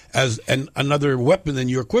there as another weapon in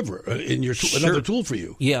your quiver, in your another tool for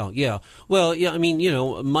you. Yeah. Well, I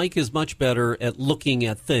mean, Mike is much better at looking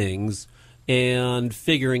at things and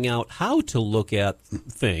figuring out how to look at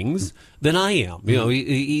things than I am.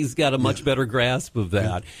 He's got a much better grasp of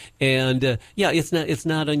that. And it's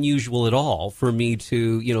not unusual at all for me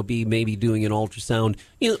to be maybe doing an ultrasound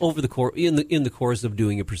in the course of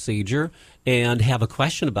doing a procedure and have a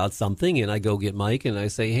question about something, and I go get Mike and I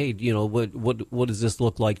say, hey, what does this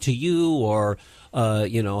look like to you, or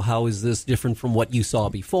how is this different from what you saw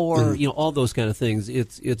before? All those kind of things.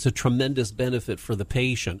 It's a tremendous benefit for the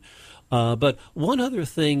patient. But one other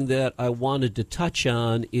thing that I wanted to touch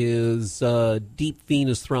on is deep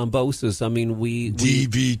venous thrombosis. I mean,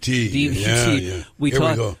 DVT.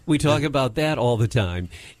 We talk about that all the time,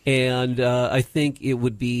 and I think it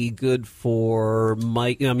would be good for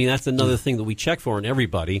Mike. I mean, that's another thing that we check for in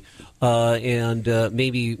everybody. And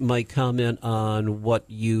maybe Mike, comment on what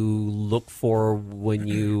you look for when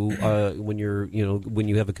you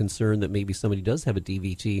have a concern that maybe somebody does have a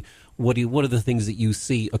DVT. What are the things that you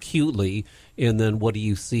see acutely, and then what do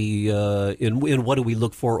you see, and what do we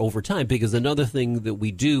look for over time? Because another thing that we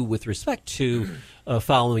do with respect to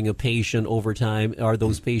following a patient over time are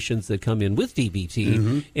those patients that come in with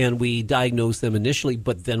DVT, and we diagnose them initially,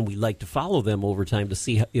 but then we like to follow them over time to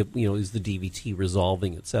see if is the DVT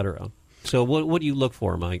resolving, et cetera. So what do you look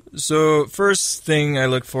for, Mike? So first thing I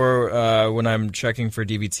look for when I'm checking for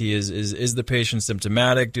DVT is the patient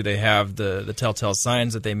symptomatic? Do they have the telltale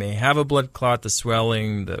signs that they may have a blood clot, the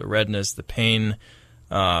swelling, the redness, the pain?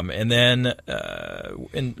 And then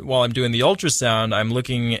while I'm doing the ultrasound, I'm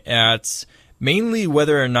looking at mainly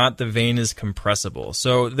whether or not the vein is compressible.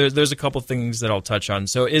 So there's a couple things that I'll touch on.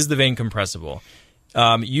 So is the vein compressible?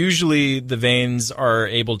 Usually the veins are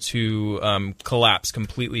able to collapse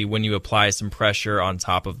completely when you apply some pressure on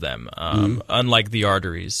top of them, unlike the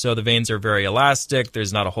arteries. So the veins are very elastic.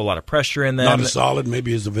 There's not a whole lot of pressure in them. Not as solid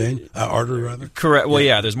maybe as a vein, artery rather? Correct. Well,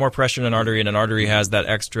 yeah, there's more pressure in an artery, and an artery has that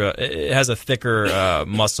it has a thicker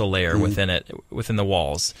muscle layer within the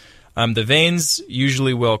walls. The veins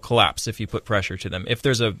usually will collapse if you put pressure to them. If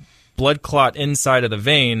there's a blood clot inside of the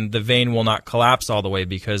vein will not collapse all the way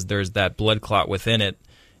because there's that blood clot within it,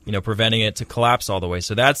 preventing it to collapse all the way.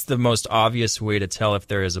 So that's the most obvious way to tell if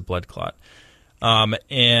there is a blood clot.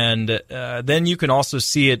 And then you can also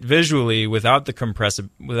see it visually without compressing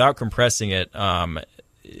it.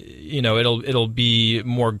 It'll be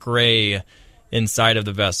more gray inside of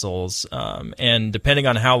the vessels, and depending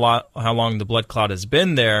on how long the blood clot has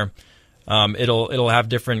been there, it'll have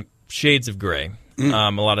different shades of gray.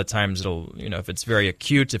 A lot of times it'll, if it's very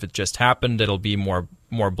acute, if it just happened, it'll be more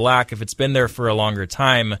black. If it's been there for a longer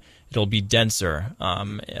time, it'll be denser,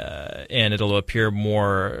 and it'll appear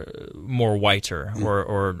more whiter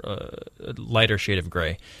or a lighter shade of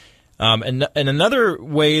gray. And another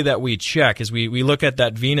way that we check is we look at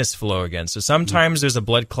that venous flow again. So sometimes there's a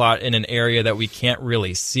blood clot in an area that we can't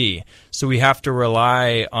really see. So we have to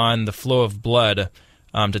rely on the flow of blood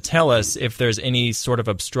to tell us if there's any sort of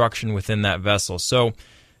obstruction within that vessel. So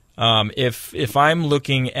if I'm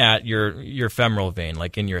looking at your femoral vein,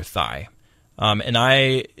 like in your thigh, and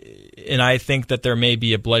I think that there may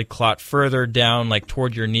be a blood clot further down, like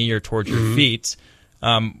toward your knee or toward your feet,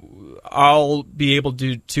 I'll be able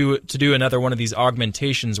to do another one of these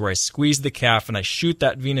augmentations where I squeeze the calf and I shoot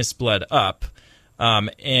that venous blood up.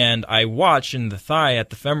 And I watch in the thigh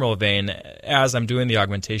at the femoral vein as I'm doing the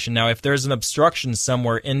augmentation. Now, if there's an obstruction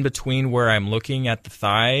somewhere in between where I'm looking at the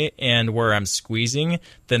thigh and where I'm squeezing,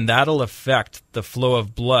 then that'll affect the flow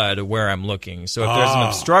of blood where I'm looking. So if there's an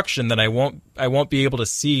obstruction, then I won't be able to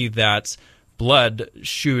see that blood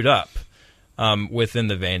shoot up within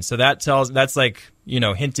the vein. So that's like,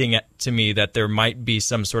 hinting to me that there might be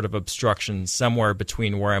some sort of obstruction somewhere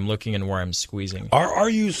between where I'm looking and where I'm squeezing. Are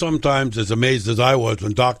you sometimes as amazed as I was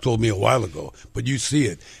when Doc told me a while ago, but you see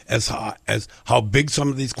it as how big some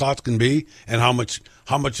of these clots can be and how much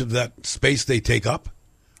of that space they take up?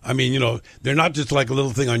 I mean, they're not just like a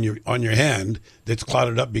little thing on your hand that's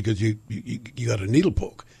clotted up because you got a needle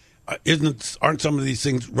poke. Aren't some of these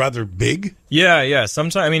things rather big? Yeah.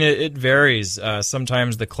 Sometimes, it varies.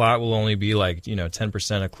 Sometimes the clot will only be like 10%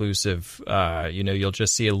 occlusive. You'll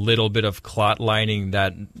just see a little bit of clot lining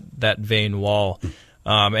that vein wall,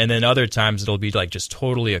 and then other times it'll be like just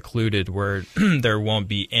totally occluded, where there won't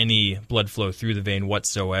be any blood flow through the vein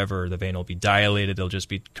whatsoever. The vein will be dilated; it'll just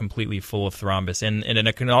be completely full of thrombus, and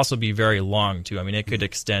it can also be very long too. It could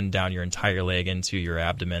extend down your entire leg into your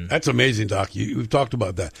abdomen. That's amazing, Doc. We've talked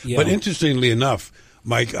about that, Yeah. But interestingly enough,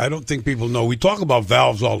 Mike, I don't think people know. We talk about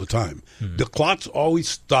valves all the time. Do clots always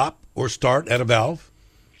stop or start at a valve?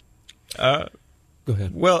 Go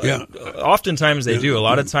ahead. Well, Yeah. Oftentimes they do. A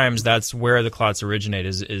lot of times that's where the clots originate.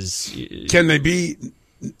 Can they be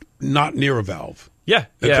not near a valve? Yeah,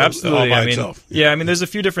 It's absolutely. all by itself. There's a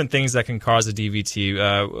few different things that can cause a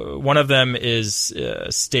DVT. One of them is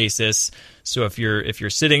stasis. So if you're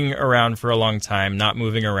sitting around for a long time, not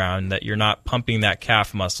moving around, that you're not pumping that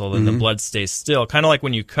calf muscle, then the blood stays still. Kind of like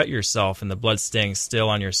when you cut yourself and the blood staying still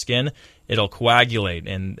on your skin, it'll coagulate,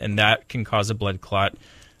 and that can cause a blood clot.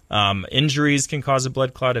 Injuries can cause a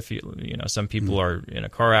blood clot if some people are in a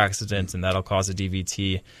car accident, and that'll cause a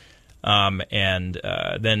DVT.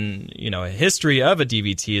 Then a history of a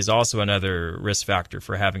DVT is also another risk factor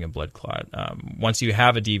for having a blood clot. Once you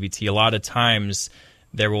have a DVT, a lot of times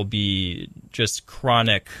there will be just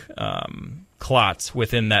chronic clots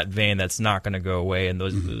within that vein that's not going to go away, and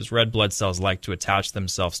those red blood cells like to attach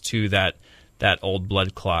themselves to that old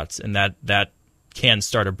blood clots, and that can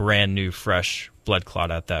start a brand new, fresh blood clot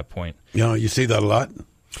at that point. You see that a lot?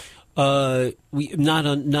 Not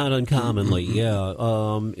uncommonly, yeah.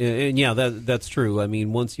 And yeah, that's true.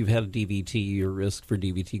 Once you've had a DVT, your risk for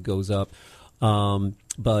DVT goes up.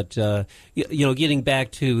 But getting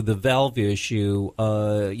back to the valve issue,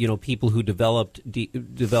 people who develop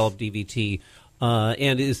DVT,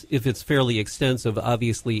 and if it's fairly extensive,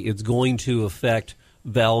 obviously it's going to affect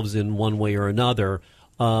valves in one way or another.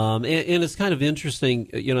 And it's kind of interesting.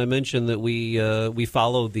 I mentioned that we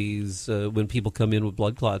follow these when people come in with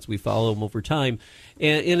blood clots. We follow them over time,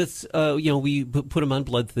 and it's we put them on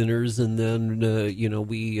blood thinners, and then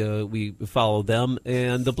we follow them.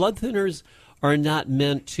 And the blood thinners are not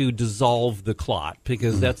meant to dissolve the clot,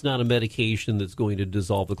 because that's not a medication that's going to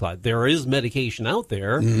dissolve the clot. There is medication out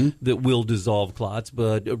there that will dissolve clots,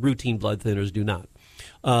 but routine blood thinners do not.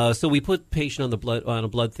 So we put the patient on a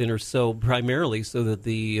blood thinner primarily so that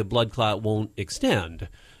the blood clot won't extend,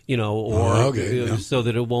 so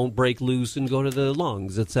that it won't break loose and go to the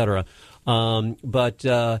lungs, etc. Often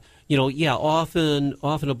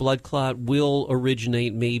a blood clot will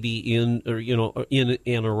originate maybe in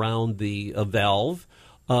and around the valve.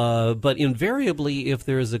 But invariably, if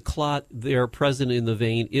there is a clot there present in the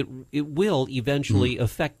vein, it will eventually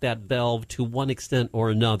affect that valve to one extent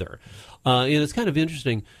or another. And it's kind of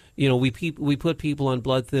interesting. We put people on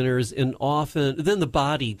blood thinners, and often then the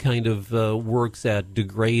body kind of works at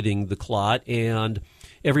degrading the clot, and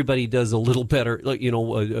everybody does a little better,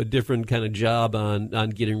 a different kind of job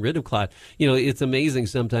on getting rid of clot. It's amazing.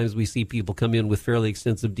 Sometimes we see people come in with fairly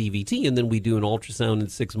extensive DVT, and then we do an ultrasound in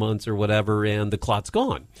 6 months or whatever, and the clot's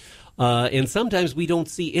gone. And sometimes we don't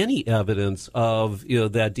see any evidence of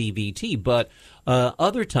that DVT, but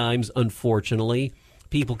other times, unfortunately,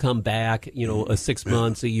 people come back, 6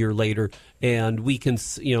 months, a year later, and we can,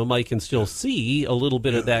 Mike can still see a little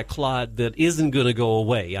bit of that clot that isn't going to go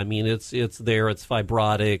away. It's there, it's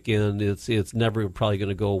fibrotic, and it's never probably going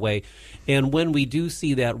to go away. And when we do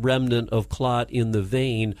see that remnant of clot in the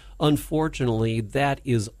vein, unfortunately,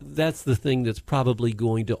 that's the thing that's probably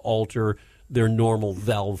going to alter their normal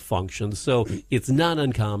valve function. So it's not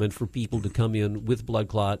uncommon for people to come in with blood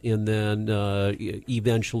clot and then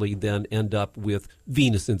eventually then end up with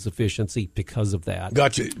venous insufficiency because of that.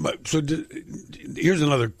 Gotcha. So here's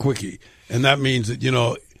another quickie, and that means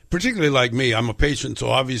that, particularly like me, I'm a patient, so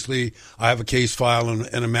obviously I have a case file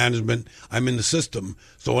and a management. I'm in the system.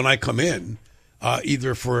 So when I come in,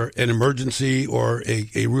 either for an emergency or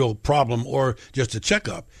a real problem or just a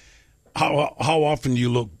checkup, how often do you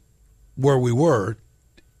look where we were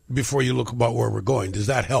before you look about where we're going? Does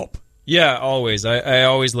that help? Yeah, always. I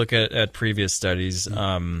always look at previous studies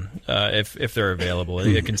if they're available.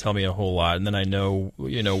 It can tell me a whole lot, and then I know,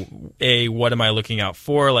 what am I looking out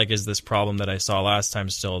for? Like, is this problem that I saw last time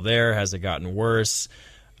still there? Has it gotten worse?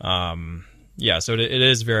 So it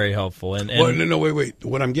is very helpful. And well, no, wait.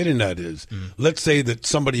 What I'm getting at is, let's say that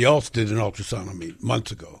somebody else did an ultrasound on me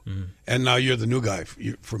months ago, and now you're the new guy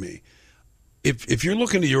for me. If you're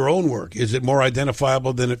looking at your own work, is it more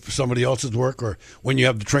identifiable than if somebody else's work, or when you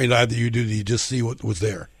have the trained eye that you do you just see what was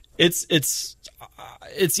there? It's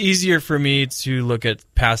easier for me to look at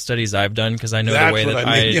past studies I've done because I know the way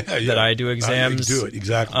that that I do exams. Do it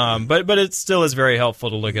exactly. But it still is very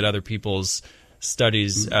helpful to look at other people's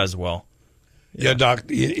studies as well. Yeah,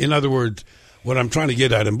 Doc. In other words, what I'm trying to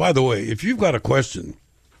get at, and by the way, if you've got a question,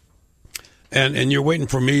 and you're waiting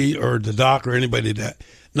for me or the doc or anybody to.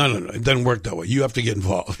 No, it doesn't work that way. You have to get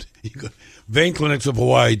involved. You go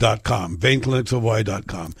veinclinicsofhawaii.com,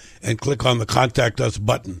 veinclinicsofhawaii.com, and click on the Contact Us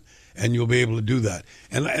button, and you'll be able to do that.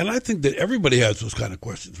 And I think that everybody has those kind of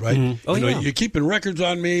questions, right? Mm-hmm. Oh, yeah. You're keeping records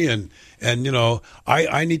on me, and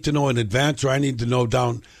I need to know in advance, or I need to know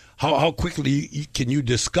down how quickly can you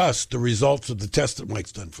discuss the results of the test that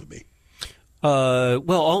Mike's done for me.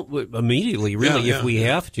 Immediately, really, if we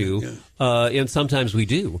have to, and sometimes we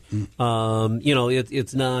do.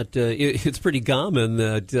 It's not. It's pretty common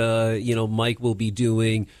that Mike will be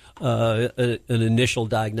doing an initial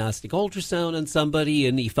diagnostic ultrasound on somebody,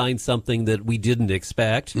 and he finds something that we didn't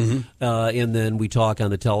expect, and then we talk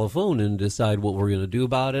on the telephone and decide what we're going to do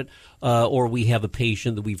about it. Or we have a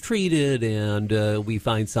patient that we've treated, and we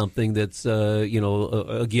find something that's, again,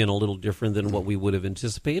 a little different than what we would have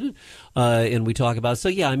anticipated, and we talk about it.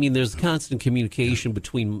 So, there's constant communication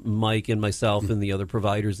between Mike and myself and the other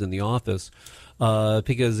providers in the office.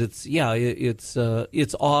 Because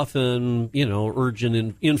it's often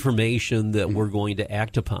urgent information that we're going to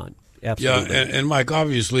act upon. Absolutely. Yeah, and Mike,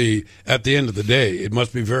 obviously, at the end of the day, it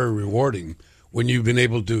must be very rewarding when you've been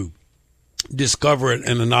able to discover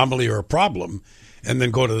an anomaly or a problem, and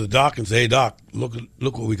then go to the doc and say, "Hey, doc, look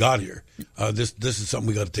what we got here. This is something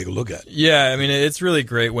we got to take a look at." Yeah, it's really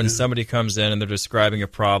great when somebody comes in and they're describing a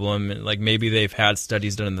problem, and like maybe they've had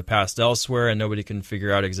studies done in the past elsewhere, and nobody can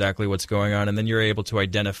figure out exactly what's going on, and then you're able to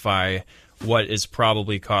identify what is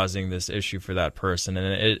probably causing this issue for that person,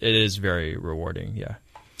 and it is very rewarding. Yeah,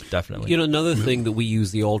 definitely. Another thing that we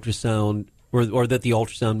use the ultrasound, or that the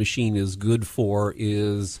ultrasound machine is good for,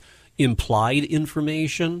 is implied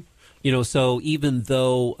information. So even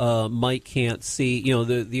though Mike can't see,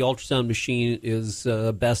 the ultrasound machine is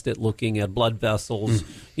best at looking at blood vessels,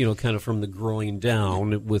 kind of from the groin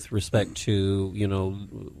down with respect to,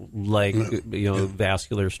 leg,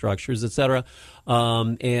 vascular structures, et cetera.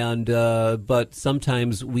 But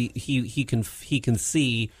sometimes he can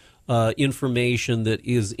see information that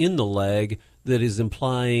is in the leg that is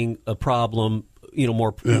implying a problem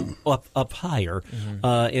more up higher,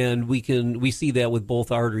 and we see that with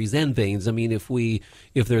both arteries and veins.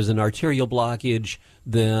 If there's an arterial blockage,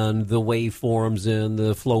 then the waveforms and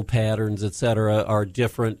the flow patterns, et cetera, are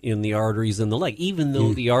different in the arteries and the leg, even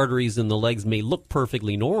though the arteries and the legs may look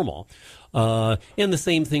perfectly normal. And the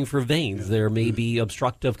same thing for veins. There may be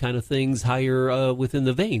obstructive kind of things higher within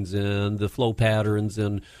the veins, and the flow patterns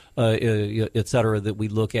and et cetera that we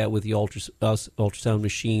look at with the ultrasound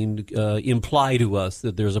machine imply to us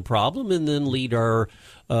that there's a problem, and then lead our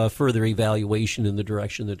further evaluation in the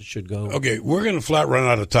direction that it should go. Okay, we're going to flat run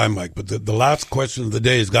out of time, Mike, but the last question of the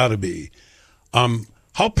day has got to be,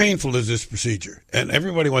 how painful is this procedure? And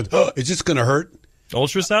everybody went, is this going to hurt?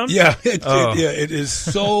 Ultrasound? Yeah, it is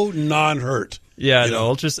so non-hurt. Yeah,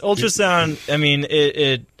 ultrasound.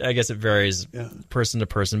 I guess it varies person to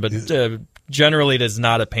person, but generally it is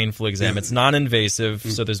not a painful exam. It's non-invasive,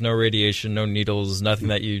 so there's no radiation, no needles, nothing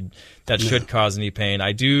that should cause any pain.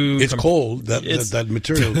 It's cold. That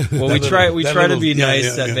material. Well, we try to be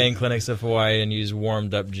nice at Vein Clinics of Hawaii and use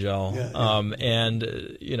warmed up gel.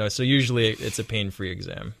 So usually it's a pain-free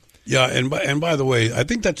exam. Yeah, and by the way, I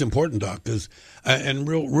think that's important, Doc, because and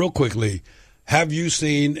real quickly, have you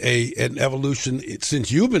seen an evolution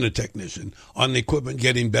since you've been a technician on the equipment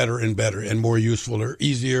getting better and better and more useful or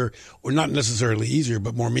easier, or not necessarily easier,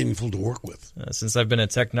 but more meaningful to work with? Since I've been a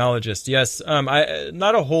technologist, yes,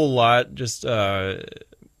 not a whole lot, just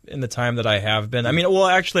in the time that I have been.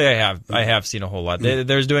 Actually, I have seen a whole lot.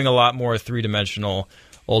 There's doing a lot more three-dimensional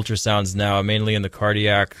ultrasounds now, mainly in the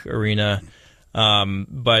cardiac arena.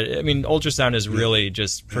 But ultrasound is really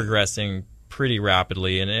just progressing pretty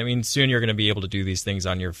rapidly. And I mean, soon you're going to be able to do these things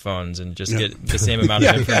on your phones and just get the same amount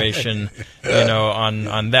of information,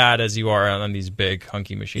 on that as you are on these big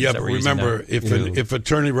hunky machines. Yeah, that but we're remember, if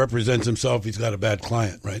attorney represents himself, he's got a bad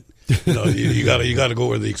client, right? You got to go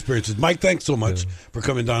where the experience is. Mike, thanks so much for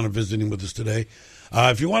coming down and visiting with us today.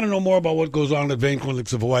 If you want to know more about what goes on at Vein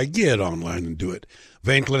Clinics of Hawaii, get online and do it.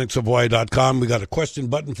 VeinClinicsOfHawaii.com. We got a question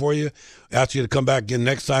button for you. Ask you to come back again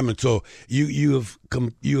next time. And so you have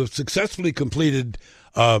successfully completed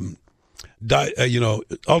Ultrasound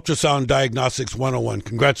Diagnostics 101.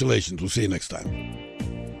 Congratulations. We'll see you next time.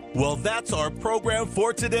 Well, that's our program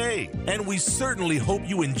for today, and we certainly hope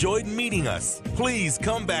you enjoyed meeting us. Please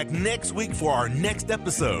come back next week for our next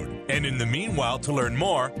episode. And in the meanwhile, to learn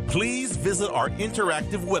more, please visit our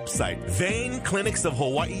interactive website,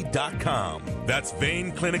 VeinClinicsOfHawaii.com. That's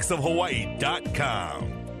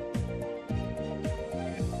VeinClinicsOfHawaii.com.